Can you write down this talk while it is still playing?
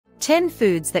10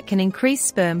 foods that can increase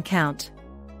sperm count.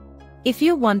 If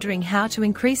you're wondering how to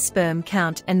increase sperm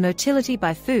count and motility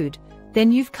by food,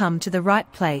 then you've come to the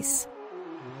right place.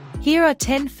 Here are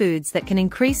 10 foods that can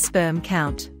increase sperm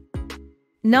count.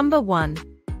 Number 1.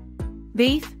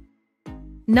 Beef.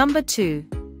 Number 2.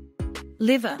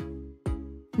 Liver.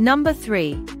 Number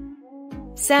 3.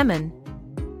 Salmon.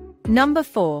 Number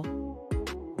 4.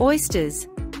 Oysters.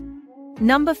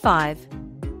 Number 5.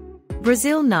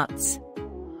 Brazil nuts.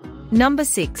 Number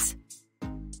 6.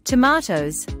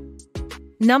 Tomatoes.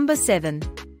 Number 7.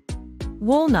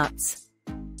 Walnuts.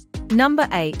 Number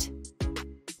 8.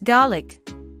 Garlic.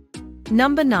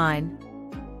 Number 9.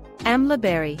 Amla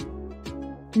berry.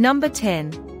 Number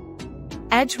 10.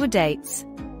 Ajwa dates.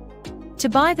 To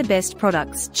buy the best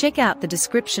products, check out the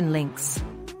description links.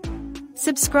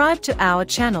 Subscribe to our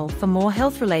channel for more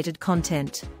health-related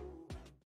content.